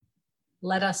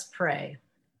Let us pray.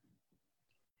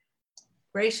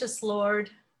 Gracious Lord,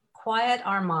 quiet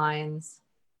our minds,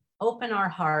 open our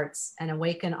hearts, and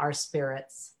awaken our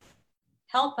spirits.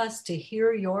 Help us to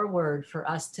hear your word for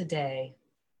us today,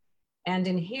 and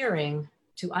in hearing,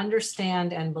 to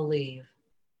understand and believe,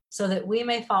 so that we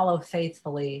may follow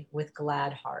faithfully with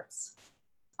glad hearts.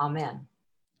 Amen.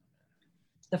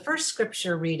 The first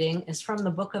scripture reading is from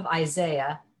the book of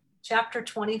Isaiah, chapter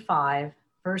 25,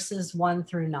 verses 1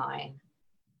 through 9.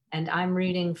 And I'm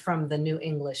reading from the New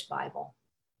English Bible.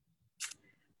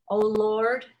 O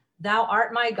Lord, thou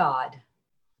art my God.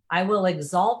 I will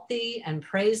exalt thee and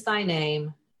praise thy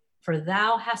name, for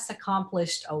thou hast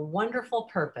accomplished a wonderful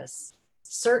purpose,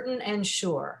 certain and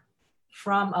sure,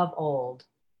 from of old.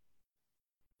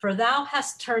 For thou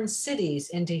hast turned cities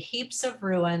into heaps of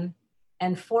ruin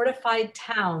and fortified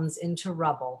towns into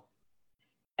rubble.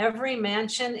 Every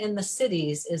mansion in the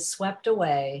cities is swept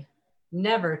away,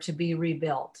 never to be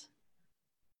rebuilt.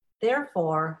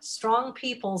 Therefore, strong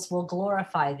peoples will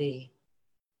glorify thee.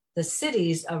 The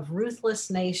cities of ruthless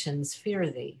nations fear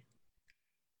thee.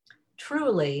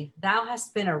 Truly, thou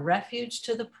hast been a refuge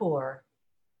to the poor,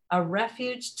 a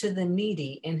refuge to the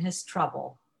needy in his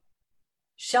trouble,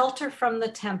 shelter from the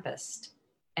tempest,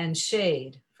 and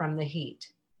shade from the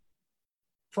heat.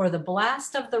 For the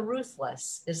blast of the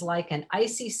ruthless is like an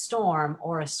icy storm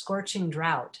or a scorching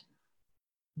drought.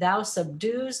 Thou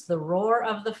subdues the roar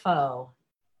of the foe,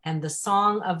 and the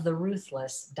song of the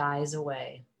ruthless dies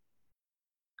away.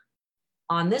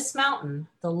 On this mountain,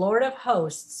 the Lord of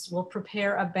hosts will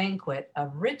prepare a banquet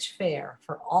of rich fare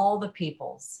for all the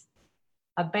peoples,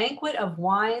 a banquet of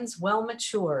wines well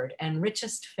matured and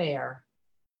richest fare,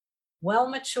 well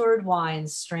matured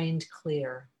wines strained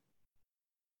clear.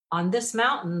 On this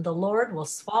mountain, the Lord will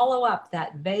swallow up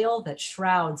that veil that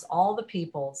shrouds all the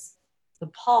peoples, the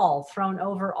pall thrown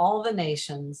over all the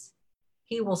nations.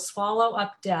 He will swallow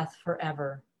up death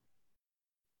forever.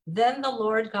 Then the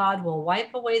Lord God will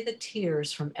wipe away the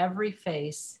tears from every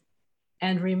face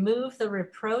and remove the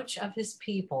reproach of his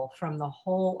people from the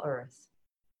whole earth.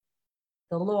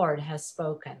 The Lord has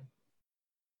spoken.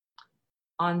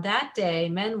 On that day,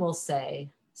 men will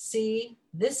say, "See,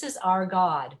 this is our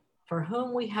God, for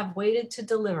whom we have waited to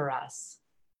deliver us.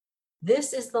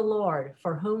 This is the Lord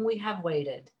for whom we have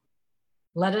waited.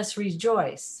 Let us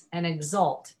rejoice and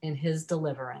exult in his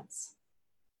deliverance."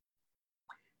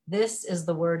 This is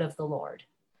the word of the Lord.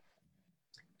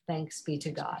 Thanks be to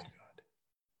God.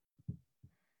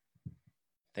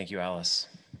 Thank you, Alice.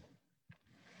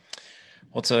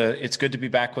 Well, it's good to be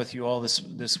back with you all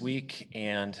this week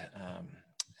and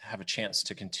have a chance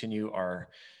to continue our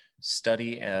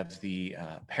study of the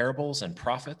parables and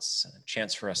prophets, a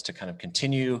chance for us to kind of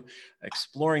continue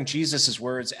exploring Jesus's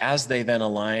words as they then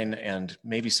align and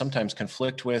maybe sometimes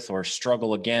conflict with or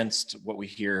struggle against what we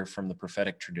hear from the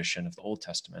prophetic tradition of the Old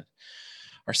Testament.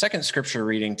 Our second scripture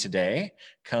reading today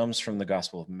comes from the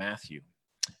Gospel of Matthew,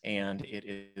 and it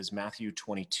is Matthew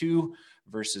 22,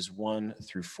 verses 1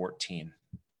 through 14,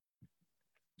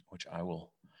 which I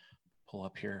will pull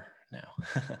up here now.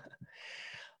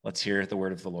 Let's hear the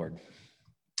word of the Lord.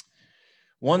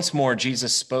 Once more,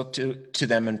 Jesus spoke to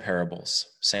them in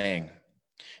parables, saying,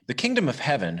 "The kingdom of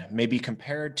heaven may be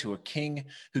compared to a king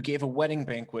who gave a wedding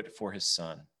banquet for his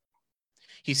son.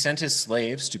 He sent his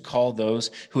slaves to call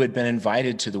those who had been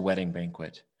invited to the wedding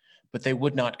banquet, but they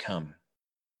would not come.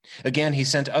 Again, he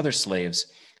sent other slaves,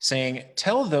 saying,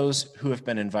 'Tell those who have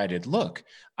been invited, look,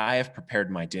 I have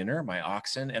prepared my dinner, my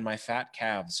oxen and my fat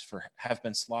calves have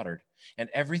been slaughtered,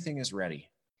 and everything is ready.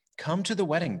 Come to the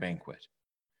wedding banquet.'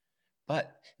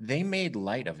 But they made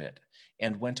light of it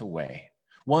and went away,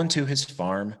 one to his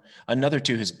farm, another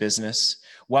to his business,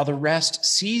 while the rest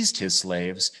seized his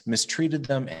slaves, mistreated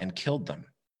them, and killed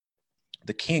them.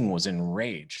 The king was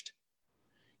enraged.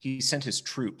 He sent his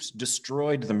troops,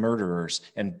 destroyed the murderers,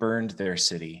 and burned their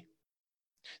city.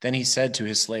 Then he said to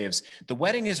his slaves, 'The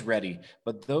wedding is ready,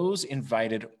 but those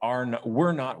invited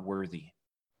were not worthy.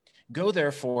 Go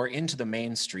therefore into the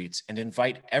main streets and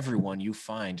invite everyone you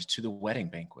find to the wedding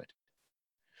banquet.'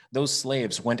 Those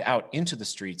slaves went out into the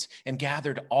streets and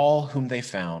gathered all whom they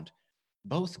found,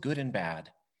 both good and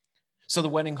bad. So the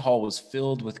wedding hall was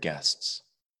filled with guests.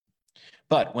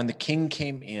 But when the king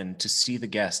came in to see the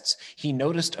guests, he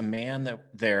noticed a man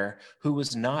there who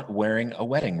was not wearing a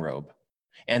wedding robe,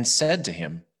 and said to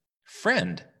him,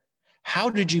 'Friend, how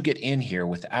did you get in here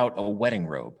without a wedding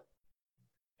robe?'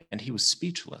 And he was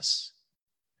speechless.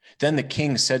 Then the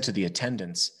king said to the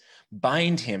attendants,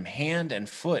 'Bind him hand and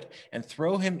foot and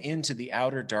throw him into the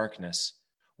outer darkness,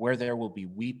 where there will be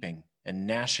weeping and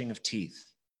gnashing of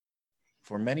teeth.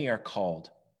 For many are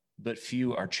called, but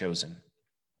few are chosen.'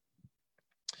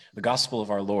 The gospel of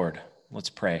our Lord. Let's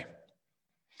pray.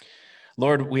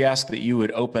 Lord, we ask that you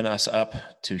would open us up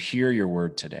to hear your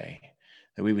word today,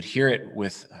 that we would hear it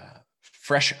with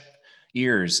fresh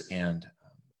ears and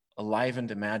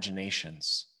enlivened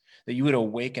imaginations, that you would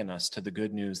awaken us to the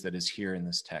good news that is here in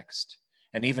this text.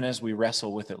 And even as we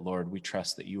wrestle with it, Lord, we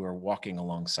trust that you are walking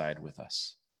alongside with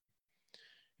us.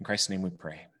 In Christ's name we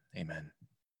pray. Amen.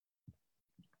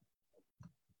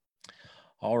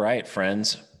 All right,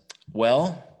 friends.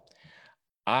 Well,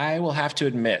 I will have to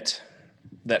admit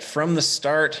that from the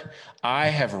start, I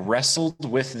have wrestled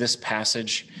with this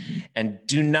passage and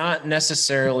do not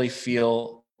necessarily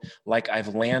feel like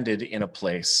I've landed in a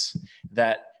place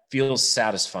that feels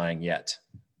satisfying yet.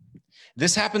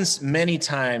 This happens many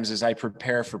times as I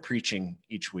prepare for preaching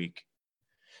each week.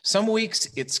 Some weeks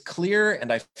it's clear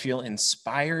and I feel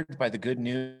inspired by the good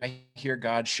news I hear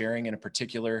God sharing in a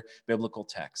particular biblical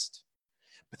text.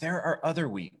 But there are other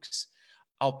weeks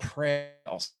I'll pray,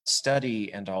 I'll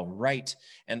study, and I'll write,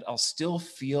 and I'll still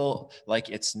feel like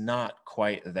it's not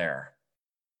quite there.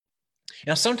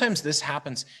 Now, sometimes this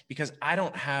happens because I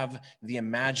don't have the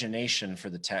imagination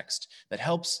for the text that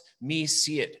helps me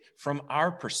see it from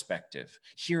our perspective,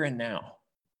 here and now.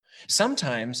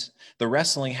 Sometimes the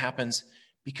wrestling happens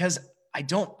because I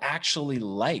don't actually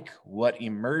like what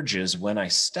emerges when I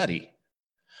study.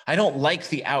 I don't like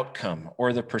the outcome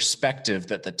or the perspective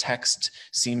that the text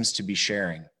seems to be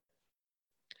sharing.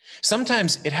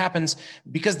 Sometimes it happens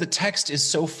because the text is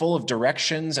so full of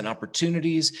directions and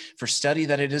opportunities for study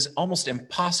that it is almost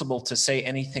impossible to say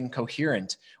anything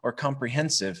coherent or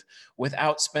comprehensive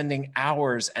without spending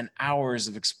hours and hours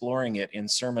of exploring it in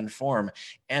sermon form.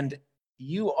 And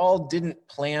you all didn't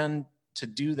plan to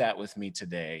do that with me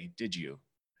today, did you?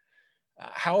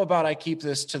 How about I keep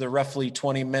this to the roughly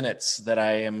 20 minutes that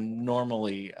I am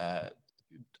normally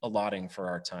allotting for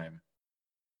our time?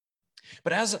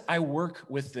 But as I work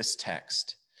with this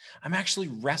text, I'm actually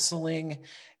wrestling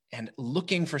and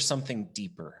looking for something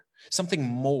deeper, something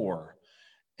more,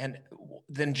 and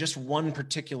than just one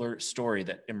particular story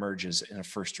that emerges in a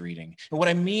first reading. And what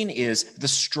I mean is the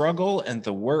struggle and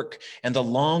the work and the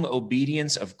long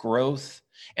obedience of growth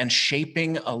and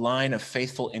shaping a line of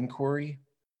faithful inquiry.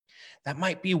 That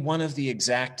might be one of the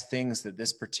exact things that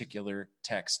this particular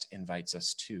text invites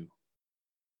us to.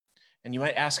 And you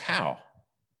might ask, how?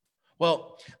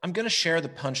 Well, I'm going to share the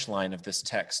punchline of this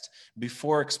text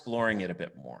before exploring it a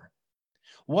bit more.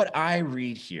 What I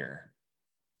read here,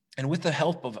 and with the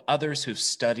help of others who've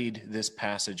studied this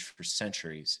passage for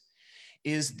centuries,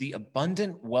 is the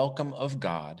abundant welcome of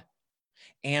God,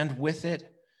 and with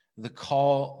it, the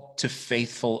call to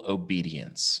faithful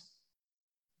obedience.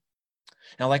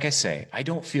 Now, like I say, I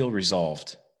don't feel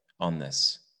resolved on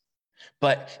this,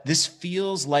 but this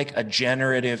feels like a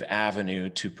generative avenue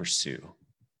to pursue.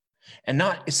 And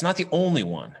it's not the only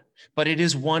one, but it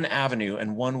is one avenue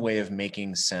and one way of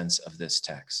making sense of this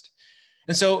text.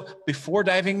 And so before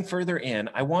diving further in,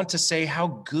 I want to say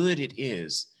how good it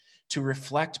is to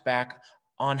reflect back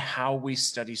on how we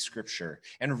study Scripture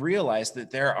and realize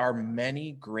that there are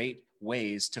many great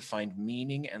ways to find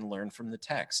meaning and learn from the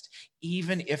text,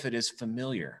 even if it is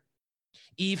familiar,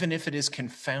 even if it is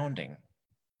confounding.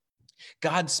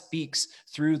 God speaks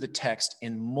through the text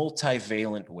in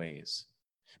multivalent ways.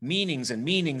 Meanings and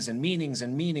meanings and meanings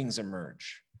and meanings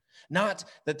emerge. Not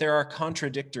that there are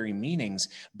contradictory meanings,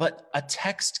 but a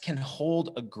text can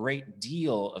hold a great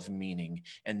deal of meaning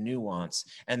and nuance,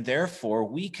 and therefore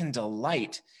we can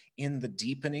delight in the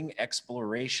deepening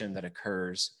exploration that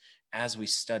occurs as we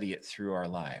study it through our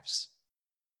lives.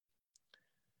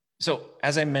 So,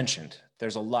 as I mentioned,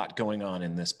 there's a lot going on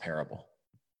in this parable.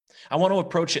 I want to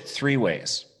approach it three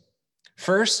ways.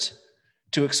 First,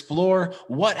 to explore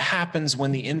what happens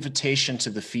when the invitation to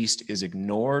the feast is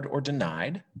ignored or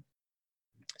denied.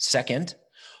 Second,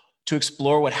 to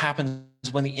explore what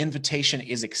happens when the invitation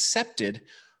is accepted,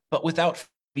 but without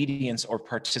obedience or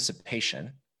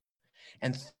participation.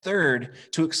 And third,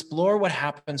 to explore what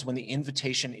happens when the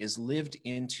invitation is lived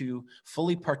into,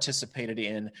 fully participated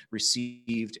in,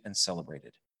 received, and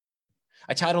celebrated.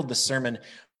 I titled the sermon,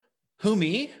 Who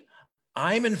Me?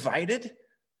 I'm Invited.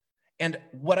 And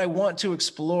what I want to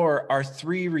explore are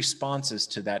three responses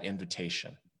to that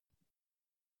invitation.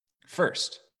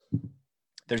 First,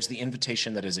 there's the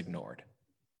invitation that is ignored.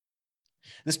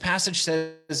 This passage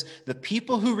says the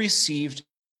people who received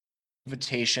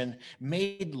invitation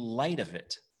made light of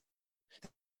it.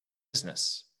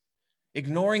 Business,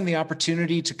 ignoring the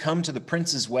opportunity to come to the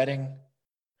prince's wedding,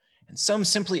 and some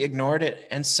simply ignored it,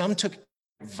 and some took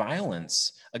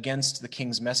violence against the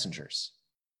king's messengers.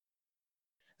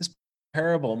 This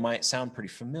parable might sound pretty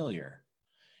familiar.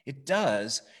 It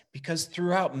does because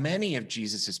throughout many of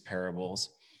Jesus's parables,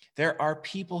 there are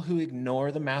people who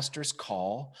ignore the master's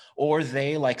call, or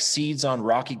they, like seeds on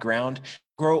rocky ground,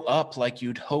 grow up like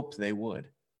you'd hope they would.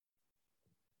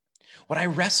 What I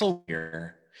wrestle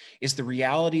here is the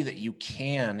reality that you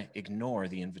can ignore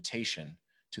the invitation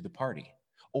to the party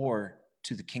or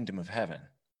to the kingdom of heaven.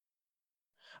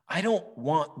 I don't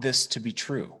want this to be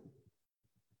true.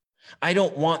 I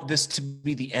don't want this to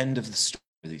be the end of the story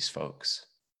for these folks.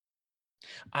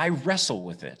 I wrestle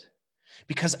with it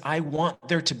because I want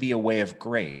there to be a way of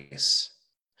grace.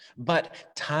 But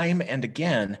time and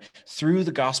again, through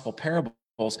the gospel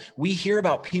parables, we hear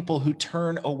about people who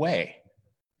turn away.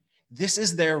 This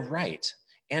is their right,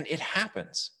 and it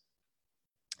happens.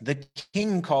 The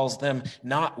king calls them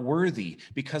not worthy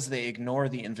because they ignore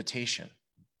the invitation.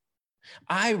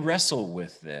 I wrestle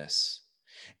with this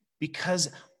because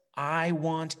I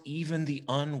want even the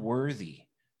unworthy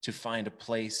to find a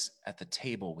place at the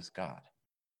table with God.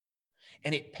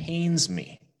 And it pains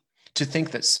me to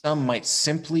think that some might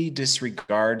simply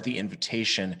disregard the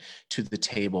invitation to the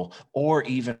table or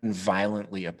even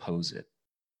violently oppose it.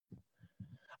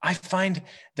 I find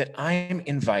that I am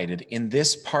invited in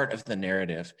this part of the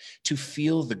narrative to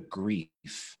feel the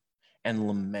grief and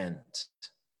lament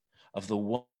of the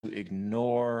one who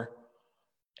ignore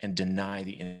and deny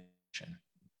the invitation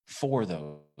for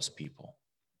those people.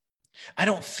 I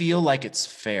don't feel like it's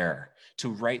fair to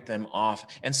write them off.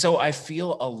 And so I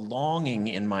feel a longing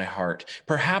in my heart,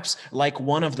 perhaps like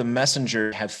one of the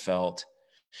messengers have felt,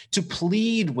 to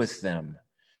plead with them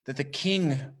that the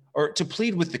king, or to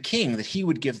plead with the king that he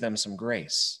would give them some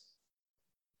grace.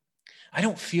 I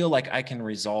don't feel like I can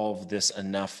resolve this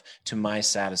enough to my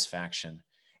satisfaction.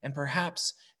 And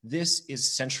perhaps this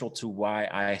is central to why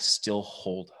I still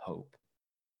hold hope.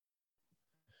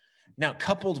 Now,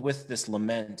 coupled with this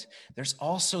lament, there's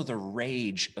also the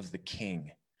rage of the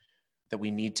king that we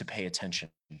need to pay attention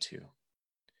to.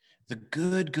 The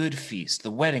good feast, the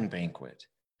wedding banquet.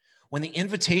 When the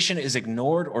invitation is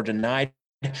ignored or denied,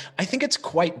 I think it's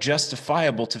quite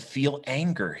justifiable to feel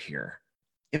anger here.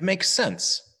 It makes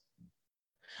sense.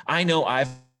 I know I've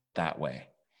felt that way.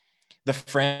 The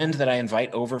friend that I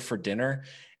invite over for dinner,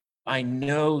 I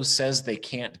know says they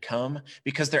can't come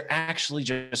because they're actually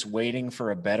just waiting for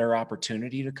a better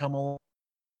opportunity to come along.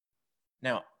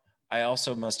 Now, I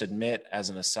also must admit,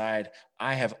 as an aside,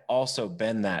 I have also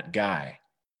been that guy.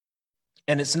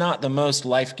 And it's not the most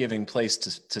life-giving place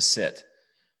to sit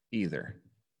either.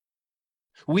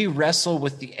 We wrestle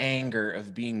with the anger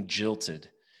of being jilted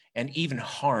and even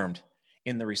harmed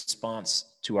in the response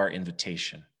to our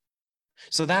invitation.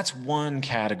 So that's one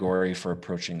category for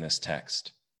approaching this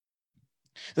text.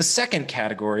 The second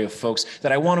category of folks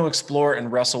that I want to explore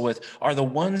and wrestle with are the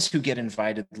ones who get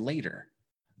invited later,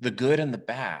 the good and the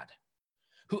bad,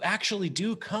 who actually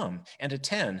do come and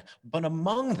attend, but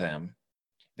among them,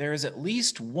 there is at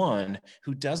least one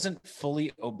who doesn't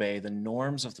fully obey the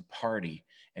norms of the party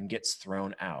and gets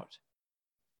thrown out.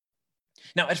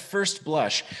 Now, at first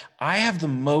blush, I have the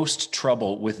most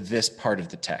trouble with this part of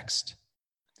the text.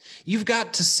 You've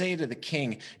got to say to the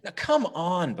king, now come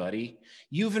on, buddy.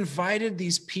 You've invited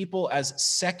these people as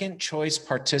second choice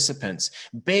participants.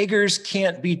 Beggars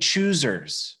can't be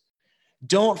choosers.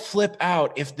 Don't flip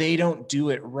out if they don't do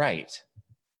it right.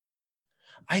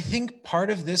 I think part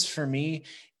of this for me,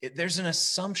 there's an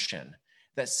assumption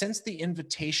that since the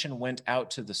invitation went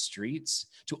out to the streets,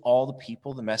 to all the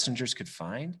people the messengers could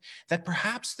find, that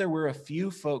perhaps there were a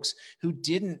few folks who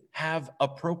didn't have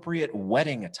appropriate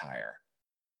wedding attire.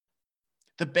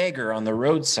 The beggar on the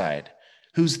roadside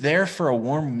who's there for a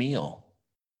warm meal.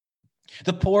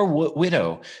 The poor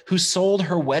widow who sold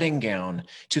her wedding gown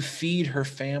to feed her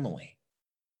family.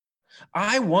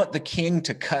 I want the king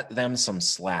to cut them some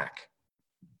slack.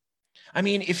 I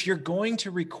mean, if you're going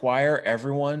to require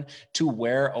everyone to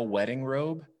wear a wedding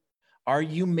robe, are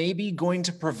you maybe going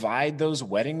to provide those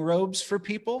wedding robes for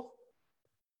people?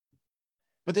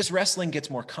 But this wrestling gets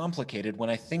more complicated when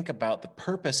I think about the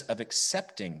purpose of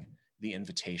accepting the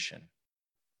invitation.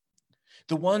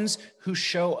 The ones who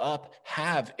show up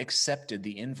have accepted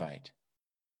the invite.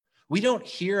 We don't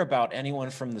hear about anyone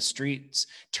from the streets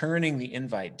turning the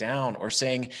invite down or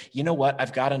saying, you know what,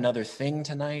 I've got another thing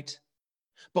tonight.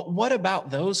 But what about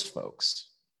those folks?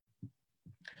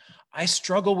 I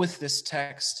struggle with this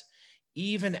text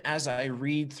even as I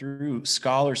read through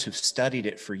scholars who've studied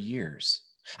it for years.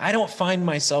 I don't find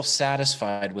myself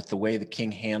satisfied with the way the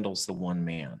king handles the one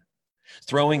man,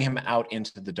 throwing him out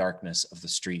into the darkness of the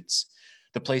streets,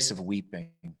 the place of weeping.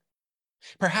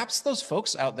 Perhaps those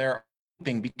folks out there are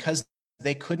weeping because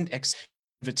they couldn't accept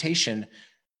the invitation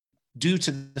due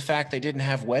to the fact they didn't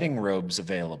have wedding robes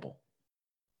available.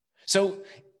 So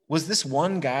was this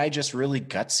one guy just really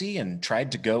gutsy and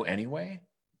tried to go anyway?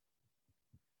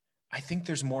 I think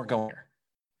there's more going on.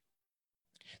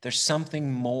 There's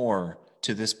something more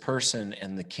to this person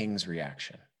and the king's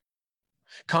reaction.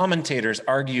 Commentators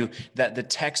argue that the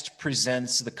text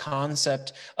presents the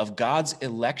concept of God's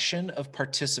election of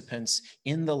participants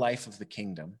in the life of the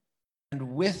kingdom.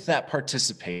 And with that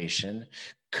participation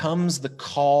comes the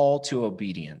call to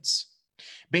obedience.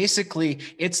 Basically,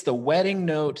 it's the wedding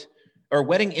note or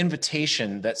wedding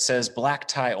invitation that says black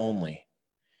tie only.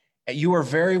 You are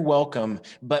very welcome,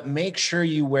 but make sure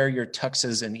you wear your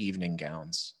tuxes and evening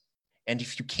gowns. And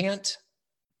if you can't,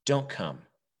 don't come.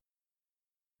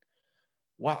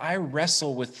 While I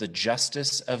wrestle with the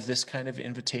justice of this kind of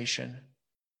invitation,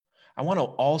 I want to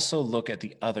also look at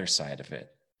the other side of it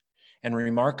and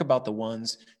remark about the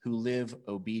ones who live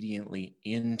obediently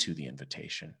into the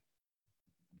invitation.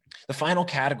 The final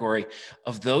category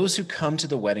of those who come to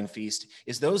the wedding feast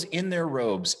is those in their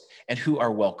robes and who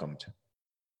are welcomed.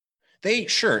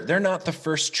 They're not the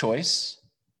first choice,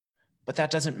 but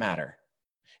that doesn't matter.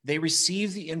 They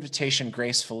receive the invitation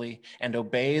gracefully and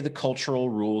obey the cultural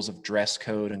rules of dress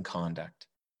code and conduct.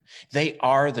 They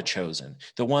are the chosen,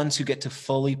 the ones who get to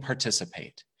fully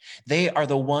participate. They are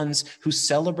the ones who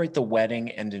celebrate the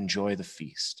wedding and enjoy the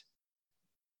feast.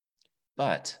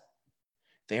 But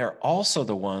they are also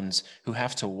the ones who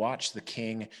have to watch the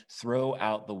king throw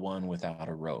out the one without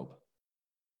a robe.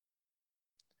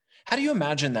 How do you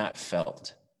imagine that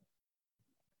felt?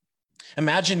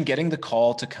 Imagine getting the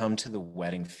call to come to the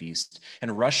wedding feast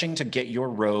and rushing to get your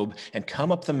robe and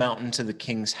come up the mountain to the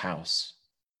king's house.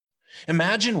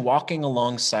 Imagine walking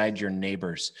alongside your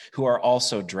neighbors who are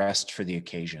also dressed for the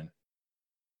occasion.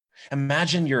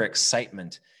 Imagine your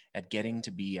excitement at getting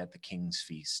to be at the king's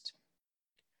feast.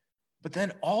 But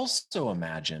then also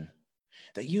imagine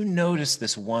that you notice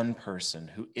this one person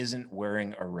who isn't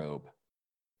wearing a robe.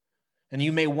 And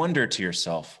you may wonder to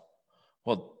yourself,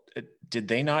 well, did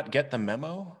they not get the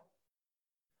memo?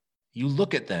 You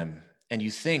look at them and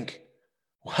you think,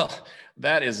 well,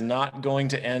 that is not going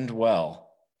to end well.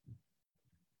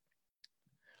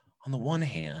 On the one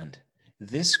hand,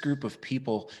 this group of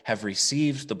people have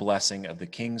received the blessing of the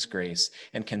king's grace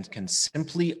and can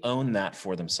simply own that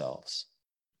for themselves.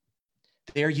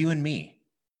 They are you and me,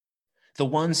 the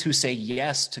ones who say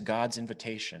yes to God's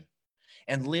invitation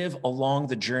and live along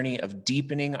the journey of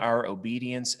deepening our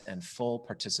obedience and full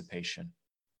participation.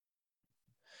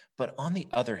 But on the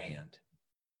other hand,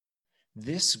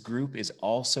 this group is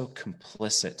also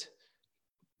complicit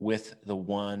with the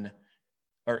one,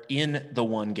 or in the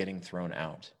one getting thrown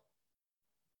out.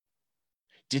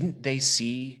 Didn't they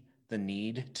see the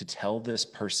need to tell this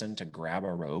person to grab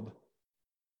a robe?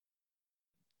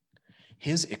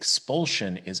 His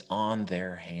expulsion is on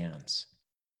their hands.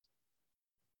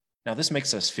 Now, this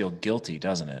makes us feel guilty,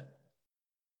 doesn't it?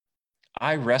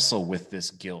 I wrestle with this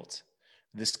guilt,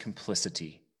 this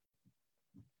complicity.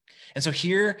 And so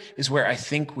here is where I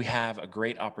think we have a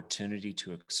great opportunity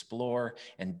to explore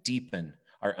and deepen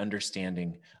our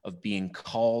understanding of being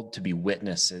called to be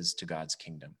witnesses to God's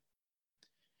kingdom.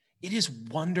 It is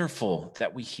wonderful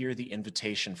that we hear the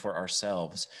invitation for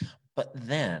ourselves, but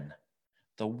then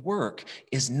the work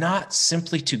is not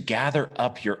simply to gather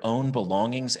up your own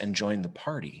belongings and join the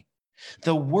party.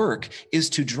 The work is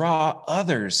to draw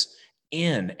others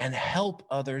in and help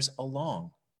others along.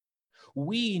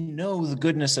 We know the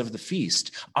goodness of the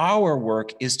feast. Our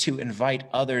work is to invite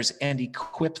others and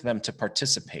equip them to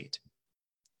participate.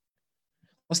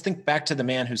 Let's think back to the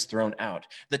man who's thrown out.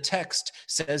 The text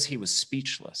says he was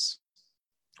speechless.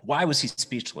 Why was he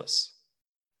speechless?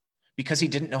 Because he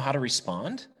didn't know how to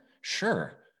respond?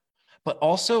 Sure. But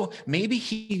also, maybe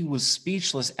he was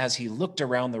speechless as he looked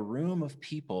around the room of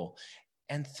people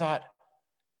and thought,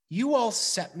 you all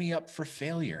set me up for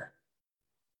failure.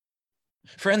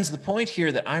 Friends, the point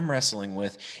here that I'm wrestling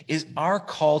with is our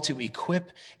call to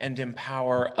equip and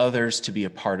empower others to be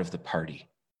a part of the party.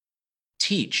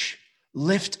 Teach,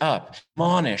 lift up,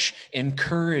 admonish,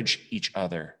 encourage each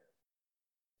other.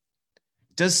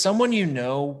 Does someone you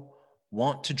know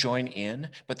want to join in,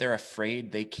 but they're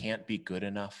afraid they can't be good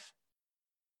enough?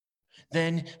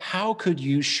 Then how could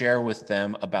you share with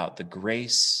them about the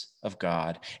grace of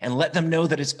God and let them know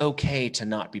that it's okay to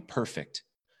not be perfect,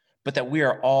 but that we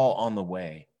are all on the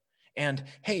way? And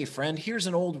hey, friend, here's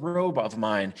an old robe of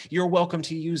mine. You're welcome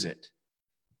to use it.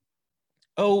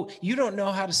 Oh, you don't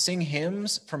know how to sing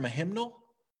hymns from a hymnal?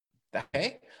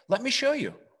 Okay, let me show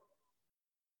you.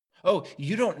 Oh,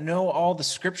 you don't know all the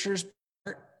scriptures?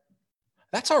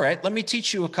 That's all right. Let me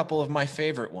teach you a couple of my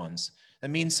favorite ones that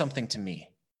mean something to me.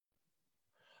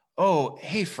 Oh,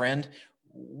 hey, friend,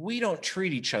 we don't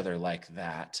treat each other like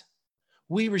that.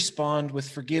 We respond with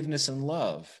forgiveness and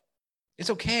love.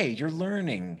 It's okay, you're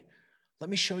learning.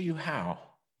 Let me show you how.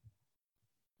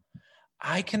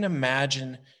 I can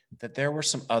imagine that there were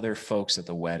some other folks at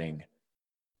the wedding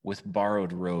with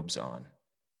borrowed robes on.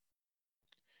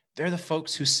 They're the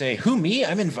folks who say, "Who, me?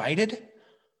 I'm invited."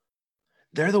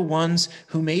 They're the ones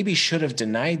who maybe should have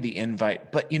denied the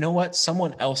invite, but you know what?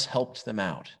 Someone else helped them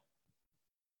out.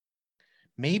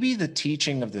 Maybe the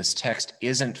teaching of this text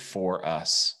isn't for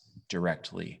us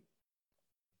directly.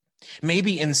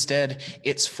 Maybe instead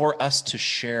it's for us to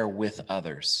share with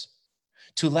others,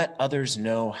 to let others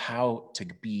know how to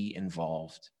be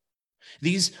involved.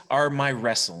 These are my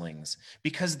wrestlings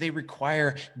because they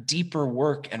require deeper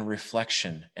work and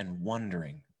reflection and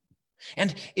wondering.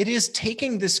 And it is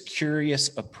taking this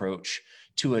curious approach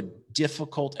to a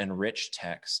difficult and rich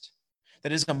text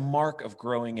that is a mark of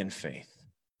growing in faith.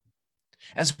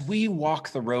 As we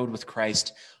walk the road with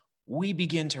Christ, we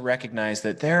begin to recognize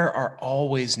that there are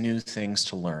always new things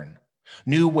to learn,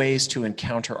 new ways to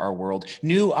encounter our world,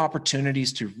 new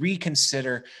opportunities to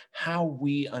reconsider how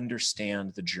we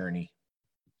understand the journey.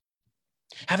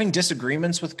 Having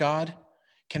disagreements with God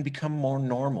can become more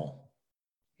normal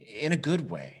in a good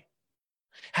way.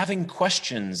 Having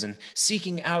questions and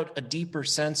seeking out a deeper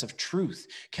sense of truth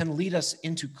can lead us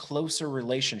into closer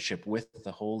relationship with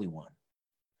the Holy One.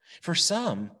 For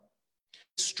some,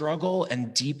 struggle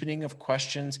and deepening of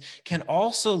questions can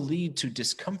also lead to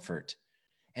discomfort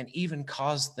and even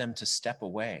cause them to step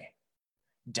away.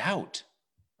 Doubt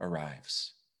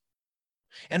arrives.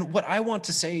 And what I want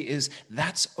to say is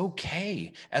that's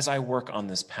okay as I work on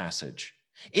this passage.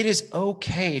 It is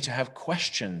okay to have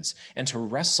questions and to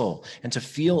wrestle and to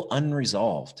feel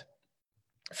unresolved.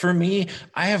 For me,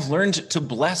 I have learned to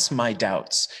bless my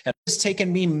doubts, and it's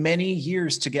taken me many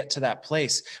years to get to that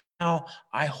place. Now,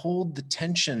 I hold the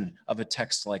tension of a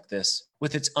text like this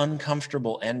with its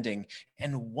uncomfortable ending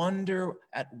and wonder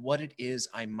at what it is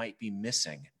I might be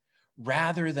missing,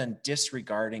 rather than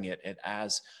disregarding it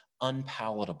as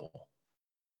unpalatable.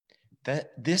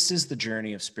 That this is the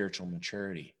journey of spiritual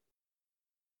maturity.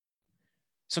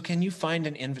 So can you find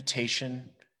an invitation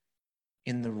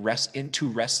into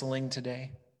wrestling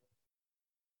today?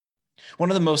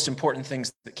 One of the most important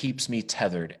things that keeps me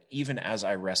tethered, even as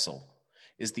I wrestle,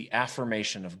 is the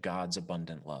affirmation of God's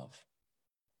abundant love.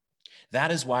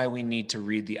 That is why we need to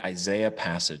read the Isaiah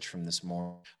passage from this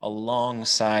morning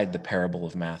alongside the parable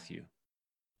of Matthew.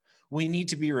 We need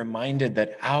to be reminded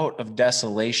that out of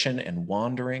desolation and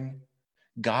wandering,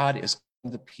 God is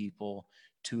calling the people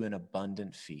to an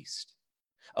abundant feast,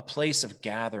 a place of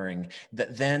gathering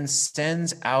that then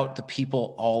sends out the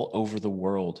people all over the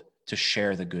world to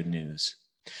share the good news,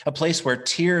 a place where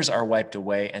tears are wiped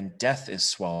away and death is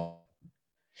swallowed.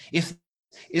 If this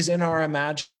is in our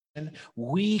imagination,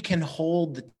 we can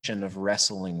hold the tension of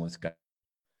wrestling with God.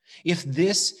 If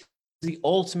this is the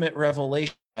ultimate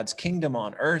revelation of God's kingdom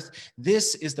on earth,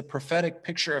 this is the prophetic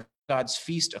picture of God's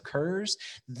feast occurs,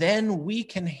 then we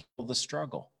can handle the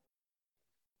struggle.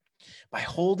 By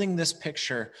holding this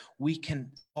picture, we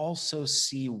can also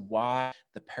see why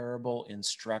the parable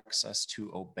instructs us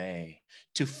to obey,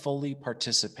 to fully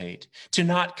participate, to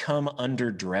not come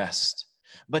underdressed,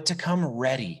 but to come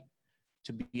ready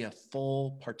to be a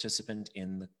full participant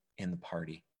in the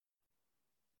party.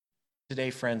 Today,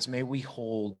 friends, may we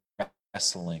hold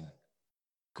wrestling,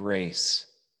 grace,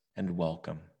 and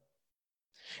welcome.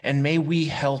 And may we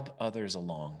help others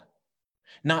along,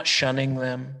 not shunning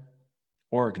them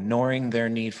or ignoring their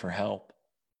need for help,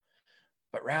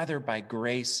 but rather by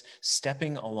grace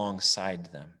stepping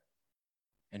alongside them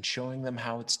and showing them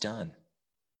how it's done.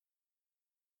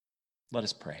 Let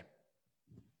us pray.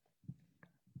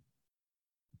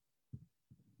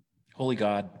 Holy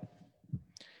God,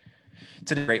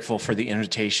 today I'm grateful for the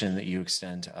invitation that you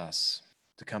extend to us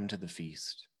to come to the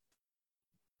feast.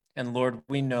 And Lord,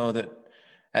 we know that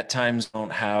at times we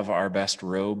don't have our best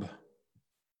robe.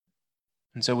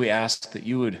 And so we ask that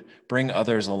you would bring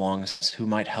others along who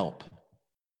might help.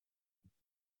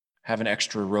 Have an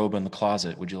extra robe in the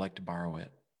closet. Would you like to borrow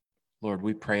it? Lord,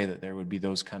 we pray that there would be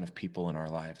those kind of people in our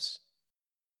lives.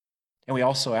 And we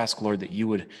also ask, Lord, that you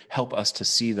would help us to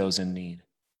see those in need,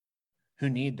 who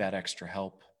need that extra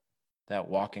help, that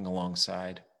walking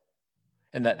alongside,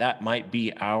 and that might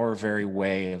be our very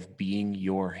way of being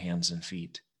your hands and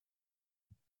feet.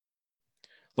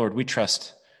 Lord, we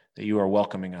trust that you are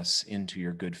welcoming us into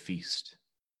your good feast.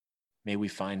 May we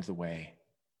find the way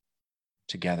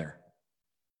together.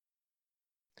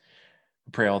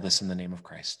 We pray all this in the name of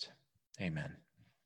Christ. Amen.